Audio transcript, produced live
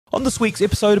On this week's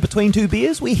episode of Between Two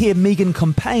Beers, we hear Megan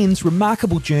Compain's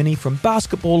remarkable journey from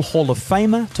Basketball Hall of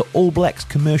Famer to All Blacks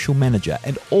commercial manager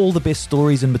and all the best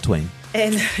stories in between.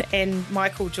 And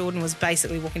Michael Jordan was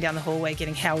basically walking down the hallway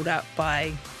getting held up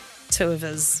by two of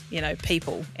his,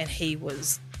 people, and he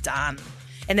was done.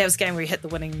 And that was the game where he hit the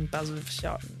winning buzzer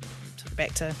shot and took it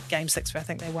back to Game 6 where I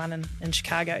think they won in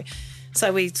Chicago.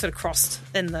 So we sort of crossed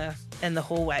in the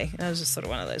hallway, and it was just sort of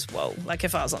one of those, whoa, like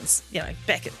if I was on,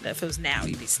 if it was now,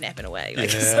 you'd be snapping away, on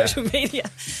social media.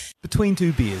 Between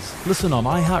Two Beers. Listen on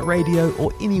iHeartRadio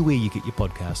or anywhere you get your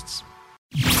podcasts.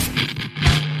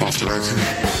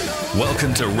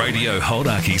 Welcome to Radio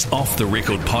Holdaki's Off the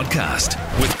Record podcast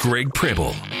with Greg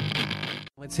Prebble.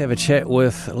 Let's have a chat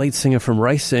with lead singer from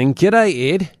Racing.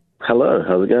 G'day, Ed. Hello,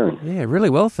 how's it going? Yeah,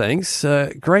 really well, thanks.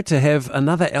 Great to have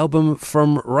another album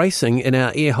from Racing in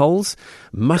our ear holes.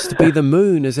 Must Be the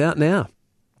Moon is out now.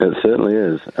 It certainly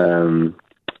is.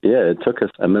 It took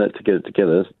us a minute to get it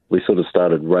together. We sort of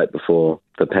started right before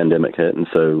the pandemic hit, and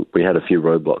so we had a few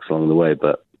roadblocks along the way,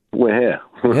 but we're here.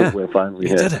 Yeah. We're finally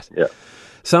here. Did it. Yeah.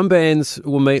 Some bands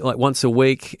will meet like once a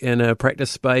week in a practice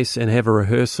space and have a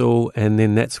rehearsal, and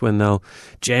then that's when they'll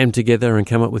jam together and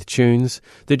come up with tunes.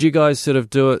 Did you guys sort of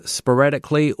do it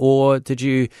sporadically, or did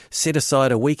you set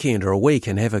aside a weekend or a week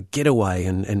and have a getaway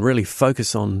and really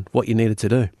focus on what you needed to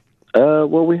do?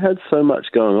 Well, we had so much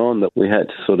going on that we had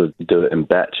to sort of do it in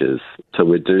batches. So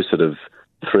we'd do sort of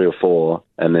 3 or 4,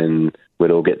 and then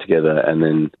we'd all get together, and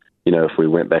then, if we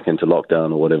went back into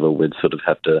lockdown or whatever, we'd sort of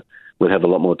we'd have a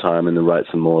lot more time and then write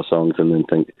some more songs and then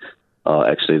think, oh,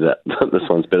 actually this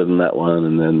one's better than that one,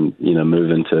 and then,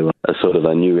 move into a sort of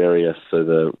a new area. So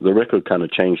the record kind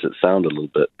of changed its sound a little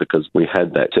bit because we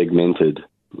had that segmented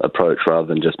approach rather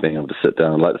than just being able to sit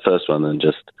down like the first one and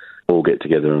just all get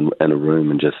together in a room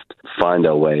and just find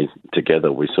our way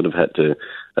together. We sort of had to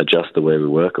adjust the way we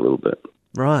work a little bit.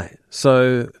 Right.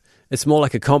 So it's more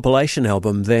like a compilation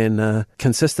album than a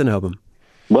consistent album.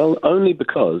 Well, only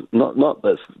because not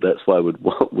that's why we'd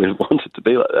want it to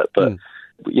be like that. But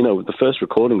the first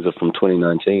recordings are from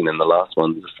 2019, and the last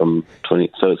one's from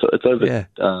 20. So it's over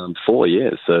 4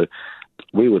 years. So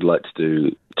we would like to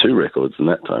do 2 records in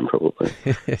that time, probably.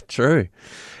 True.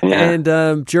 Yeah.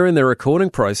 And during the recording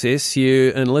process,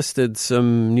 you enlisted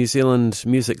some New Zealand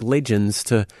music legends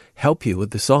to help you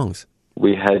with the songs.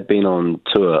 We had been on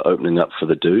tour opening up for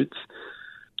the Dudes.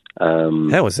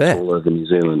 How was that? All over New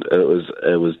Zealand.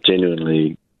 It was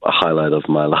genuinely a highlight of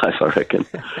my life, I reckon,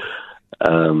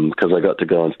 because I got to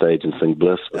go on stage and sing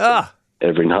Bliss with them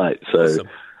every night. So awesome.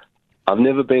 I've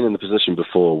never been in the position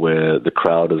before where the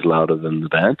crowd is louder than the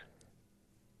band.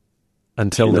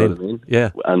 Until then, what I mean?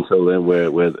 Yeah. Until then, where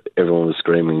everyone was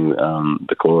screaming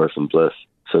the chorus and Bliss.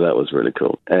 So that was really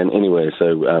cool. And anyway,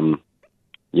 so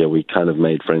we kind of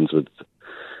made friends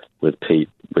with Pete.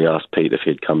 We asked Pete if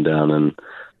he'd come down and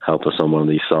help us on one of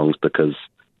these songs because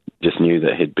just knew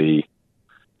that he'd be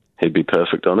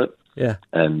perfect on it. Yeah.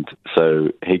 And so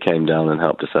he came down and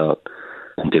helped us out.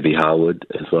 And Debbie Harwood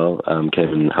as well came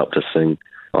and helped us sing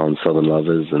on Southern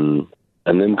Lovers. And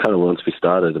then kind of once we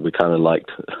started, we kind of liked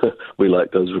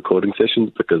those recording sessions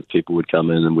because people would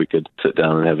come in and we could sit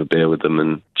down and have a beer with them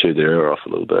and chew their ear off a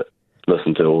little bit,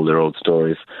 listen to all their old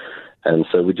stories. And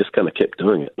so we just kind of kept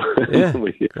doing it. Yeah,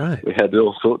 we had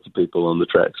all sorts of people on the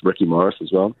tracks, Ricky Morris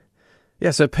as well.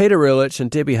 Yeah, so Peter Rilich and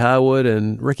Debbie Harwood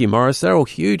and Ricky Morris, they're all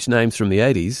huge names from the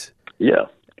 80s. Yeah,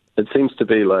 it seems to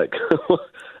be like,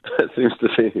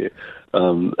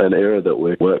 an era that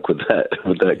we work with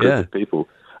that group of people.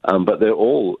 But they're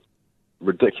all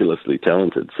ridiculously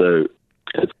talented, so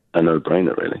it's a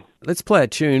no-brainer, really. Let's play a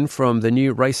tune from the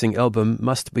new Racing album,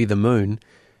 Must Be the Moon.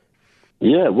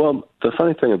 Yeah, well, the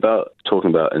funny thing about talking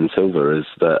about In Silver is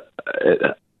that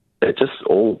it just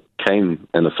all came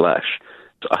in a flash.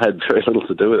 I had very little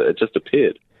to do with it. It just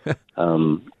appeared.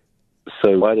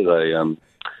 So why did I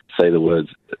say the words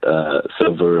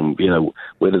silver and,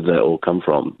 where did that all come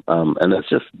from? And it's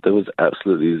just, there was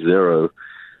absolutely zero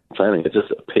planning. It just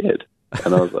appeared.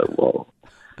 And I was like, whoa.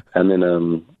 And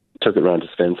then took it around to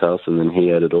Sven's house, and then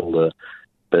he added all the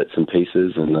bits and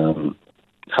pieces and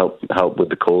help with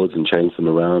the chords and change them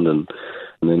around, and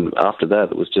then after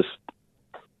that it was just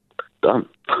done.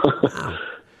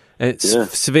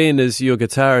 Sven is your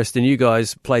guitarist, and you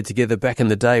guys played together back in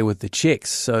the day with the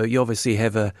Checks, so you obviously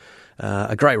have a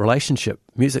great relationship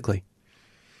musically.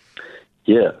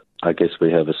 Yeah, I guess we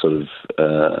have a sort of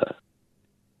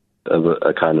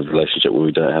a kind of relationship where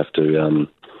we don't have to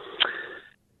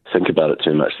think about it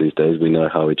too much these days. We know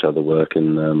how each other work,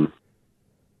 and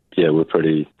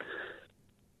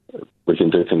we can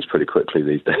do things pretty quickly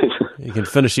these days. You can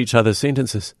finish each other's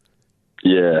sentences.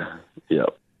 Yeah.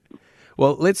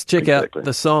 Well, let's check Exactly. out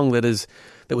the song that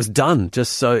was done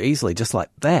just so easily, just like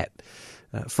that.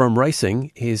 From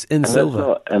Racing, here's In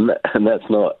Silver. That's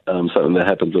not something that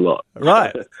happens a lot.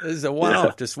 Right. This is a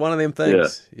one-off, just one of them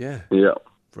things. Yeah. Yeah.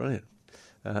 Brilliant.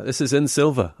 This is In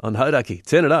Silver on Hodaki.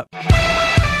 Turn it up. Come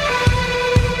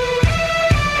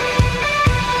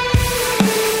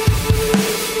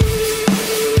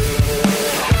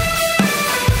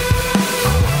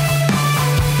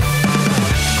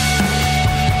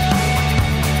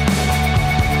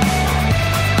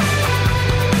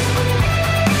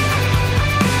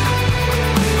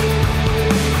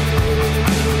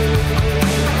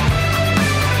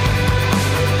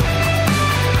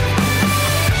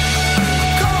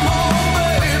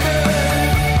on, baby.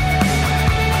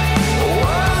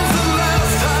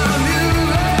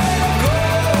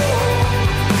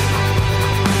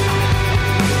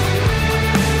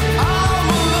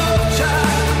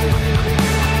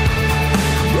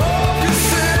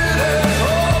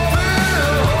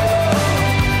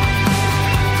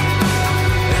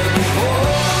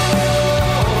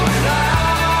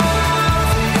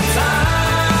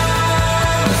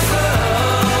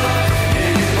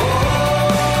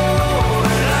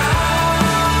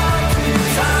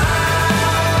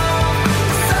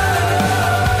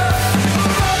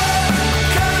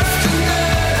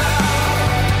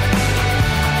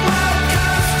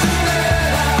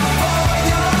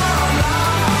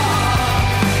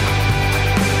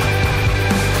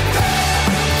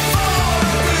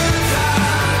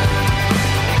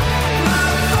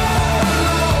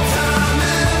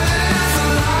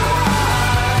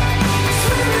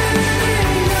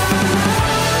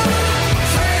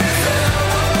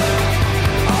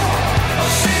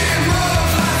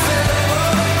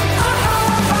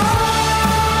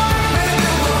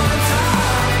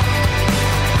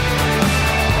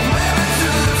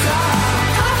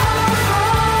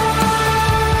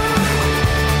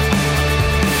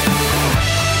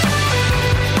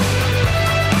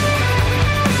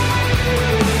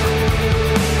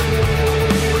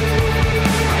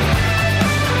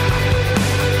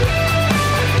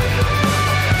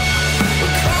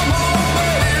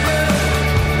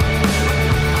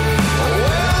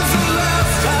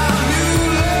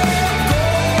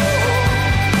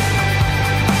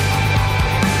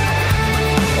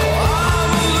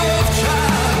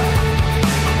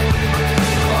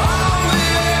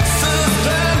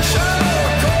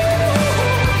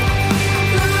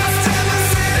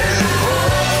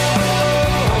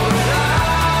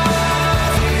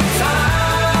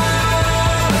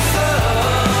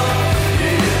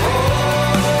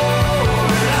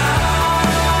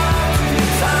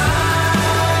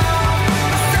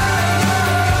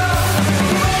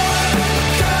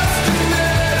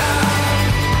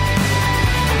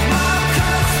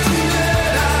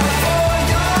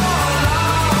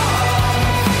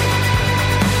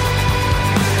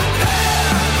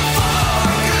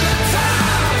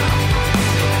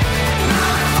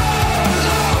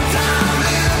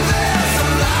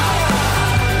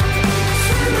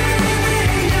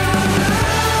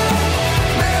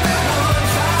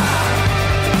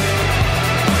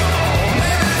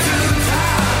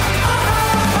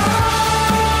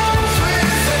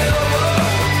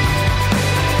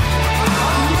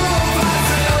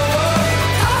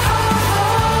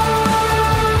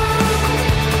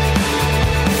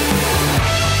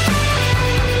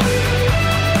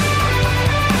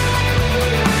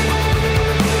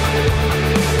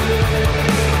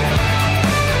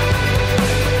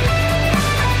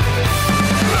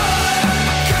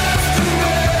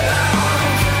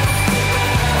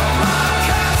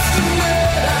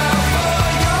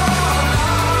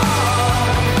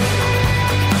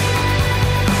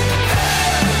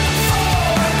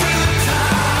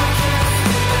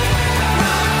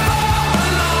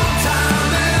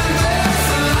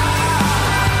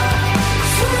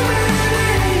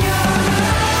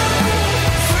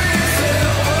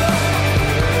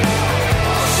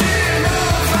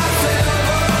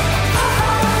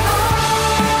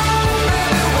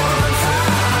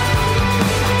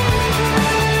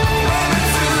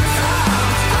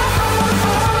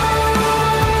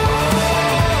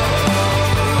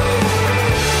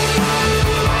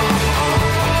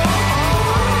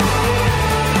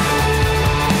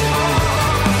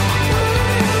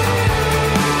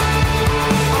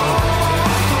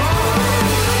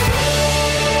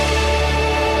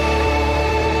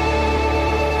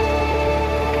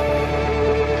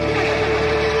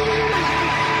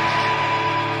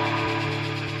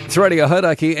 It's Radio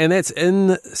Hodaki, and that's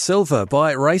In Silver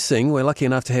by Racing. We're lucky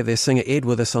enough to have their singer Ed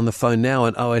with us on the phone now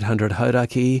on 0800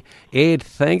 Hodaki. Ed,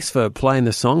 thanks for playing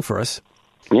the song for us.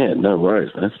 Yeah, no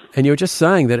worries, man. And you were just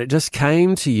saying that it just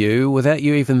came to you without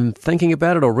you even thinking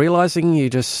about it or realising. You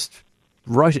just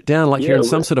wrote it down like you're in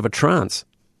some sort of a trance.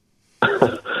 Yeah.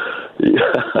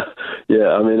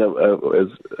 I mean, it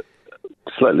was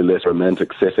slightly less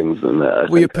romantic settings than that.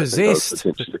 Were you possessed?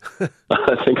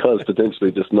 I think I was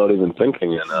potentially just not even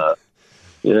thinking, and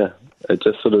it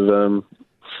just sort of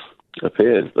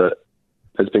appeared. But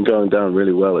it's been going down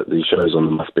really well at these shows on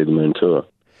the Must Be the Moon tour.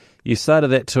 You started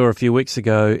that tour a few weeks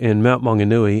ago in Mount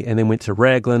Maunganui and then went to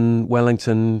Raglan,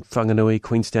 Wellington, Whanganui,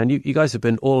 Queenstown. You guys have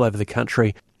been all over the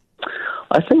country.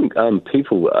 I think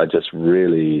people are just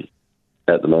really,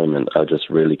 at the moment, are just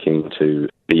really keen to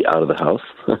be out of the house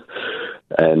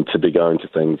and to be going to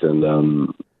things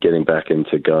and getting back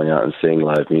into going out and seeing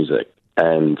live music.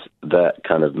 And that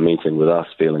kind of meeting with us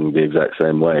feeling the exact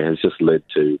same way has just led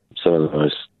to some of the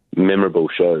most memorable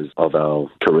shows of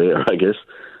our career, I guess.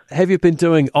 Have you been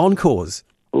doing encores?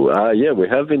 Yeah, we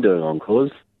have been doing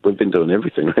encores. We've been doing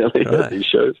everything, really, at these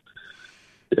shows.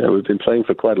 Yeah, we've been playing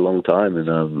for quite a long time, and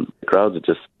the crowds are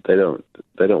just, they don't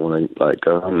want to,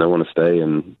 go home. They want to stay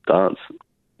and dance.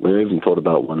 We even thought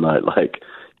about one night,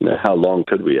 how long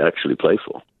could we actually play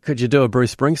for? Could you do a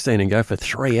Bruce Springsteen and go for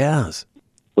 3 hours?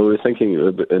 Well, we were thinking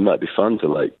it might be fun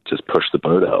to, just push the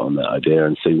boat out on that idea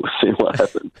and see what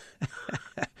happens.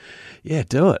 Yeah,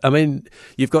 do it. I mean,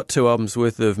 you've got 2 albums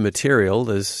worth of material.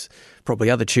 There's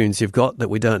probably other tunes you've got that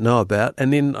we don't know about.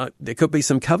 And then there could be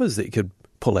some covers that you could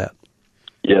pull out.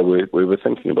 Yeah, we were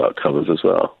thinking about covers as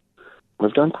well.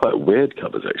 We've done quite weird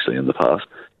covers, actually, in the past.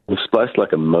 We've spliced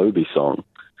a Moby song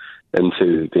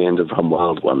into the end of Run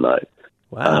Wild one night.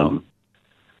 Wow.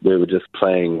 We were just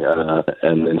playing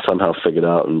and then somehow figured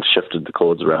out and shifted the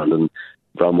chords around, and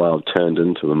Run Wild turned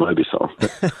into a Moby song.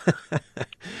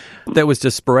 That was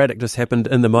just sporadic, just happened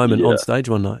in the moment on stage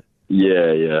one night.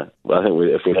 Yeah. Well, I think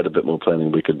if we had a bit more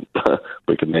planning, we could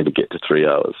maybe get to 3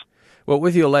 hours. Well,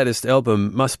 with your latest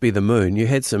album, Must Be the Moon, you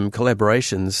had some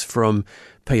collaborations from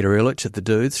Peter Ehrlich at The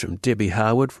Dudes, from Debbie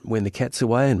Harwood from When the Cat's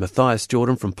Away, and Matthias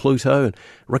Jordan from Pluto, and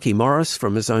Ricky Morris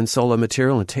from his own solo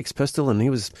material and Tex Pistol, and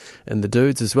he was in The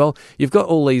Dudes as well. You've got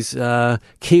all these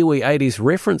Kiwi 80s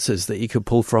references that you could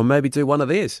pull from. Maybe do one of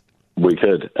theirs. We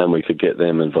could, and we could get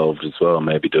them involved as well,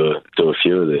 maybe do a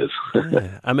few of theirs.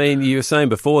 Yeah. I mean, you were saying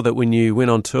before that when you went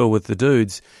on tour with The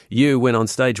Dudes, you went on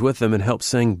stage with them and helped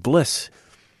sing Bliss.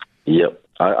 Yep.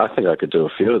 I think I could do a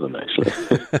few of them, actually.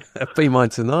 Be Mine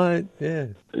Tonight, yeah.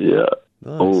 Yeah.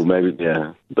 Nice. Oh, maybe,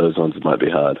 yeah. Those ones might be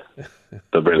hard.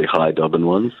 The really high dubbing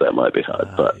ones, that might be hard.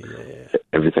 But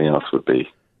everything else would be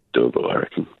doable, I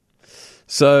reckon.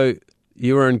 So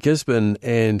you were in Gisborne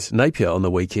and Napier on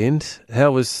the weekend.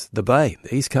 How was the Bay,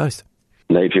 the East Coast?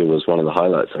 Napier was one of the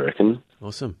highlights, I reckon.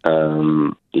 Awesome.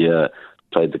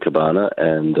 Played the Cabana,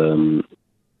 and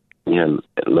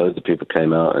loads of people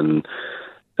came out, and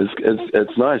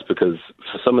it's nice because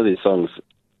for some of these songs,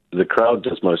 the crowd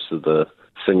does most of the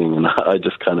singing, and I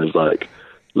just kind of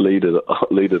lead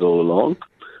it all along,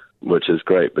 which is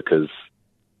great because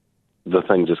the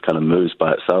thing just kind of moves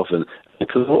by itself. And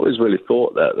because I've always really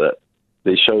thought that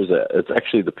these shows, that it's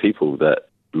actually the people that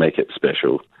make it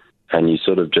special, and you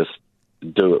sort of just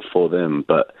do it for them.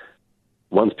 But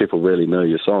once people really know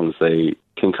your songs, they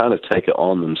can kind of take it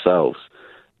on themselves.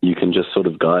 You can just sort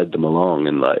of guide them along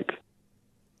and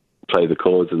play the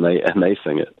chords, and they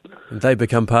sing it. And they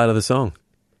become part of the song.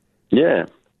 Yeah,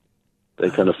 they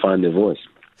kind of find their voice.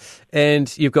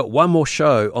 And you've got one more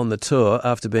show on the tour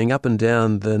after being up and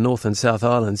down the North and South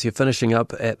Islands. You're finishing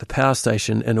up at the Power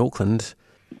Station in Auckland.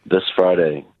 This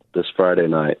Friday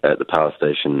night at the Power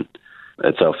Station.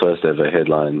 It's our first ever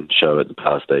headline show at the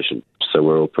Power Station, so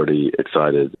we're all pretty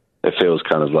excited. It feels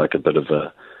kind of like a bit of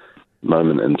a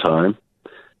moment in time,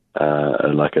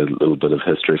 and like a little bit of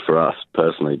history for us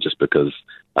personally, just because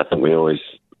I think we always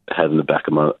had in the back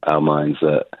of our minds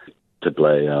that to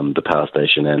play the Power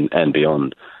Station and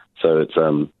beyond. So it's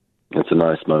a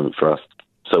nice moment for us.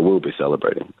 So we'll be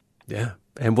celebrating. Yeah.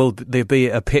 And will there be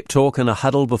a pep talk and a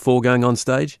huddle before going on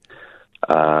stage?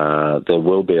 There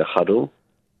will be a huddle.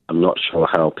 I'm not sure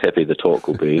how peppy the talk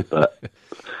will be, but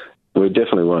we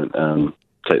definitely won't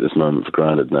take this moment for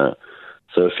granted now.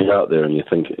 So if you're out there and you're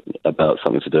thinking about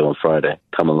something to do on Friday,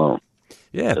 come along.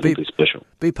 Yeah, it'll be special.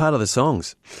 Be part of the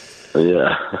songs.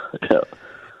 Yeah.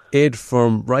 Ed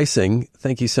from Racing,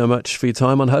 thank you so much for your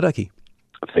time on Hodaki.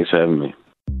 Thanks for having me.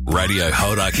 Radio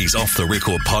Hodaki's Off the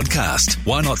Record podcast.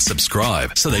 Why not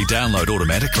subscribe so they download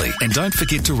automatically? And don't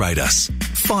forget to rate us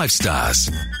 5 stars.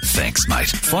 Thanks, mate.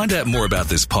 Find out more about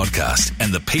this podcast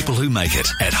and the people who make it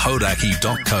at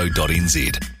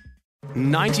hodaki.co.nz.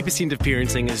 90% of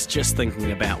parenting is just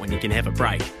thinking about when you can have a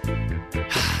break.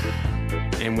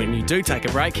 And when you do take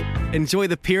a break, enjoy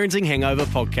the Parenting Hangover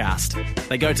podcast.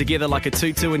 They go together like a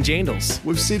tutu and jandals.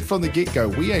 We've said from the get-go,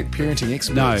 we ain't parenting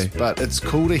experts, but it's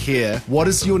cool to hear, what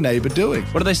is your neighbour doing?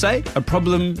 What do they say? A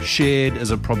problem shared is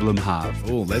a problem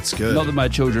halved. Oh, that's good. Not that my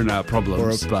children are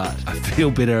problems, but I feel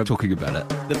better talking about it.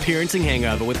 The Parenting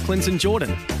Hangover with Clinton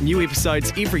Jordan. New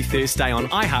episodes every Thursday on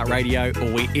iHeartRadio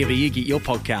or wherever you get your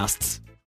podcasts.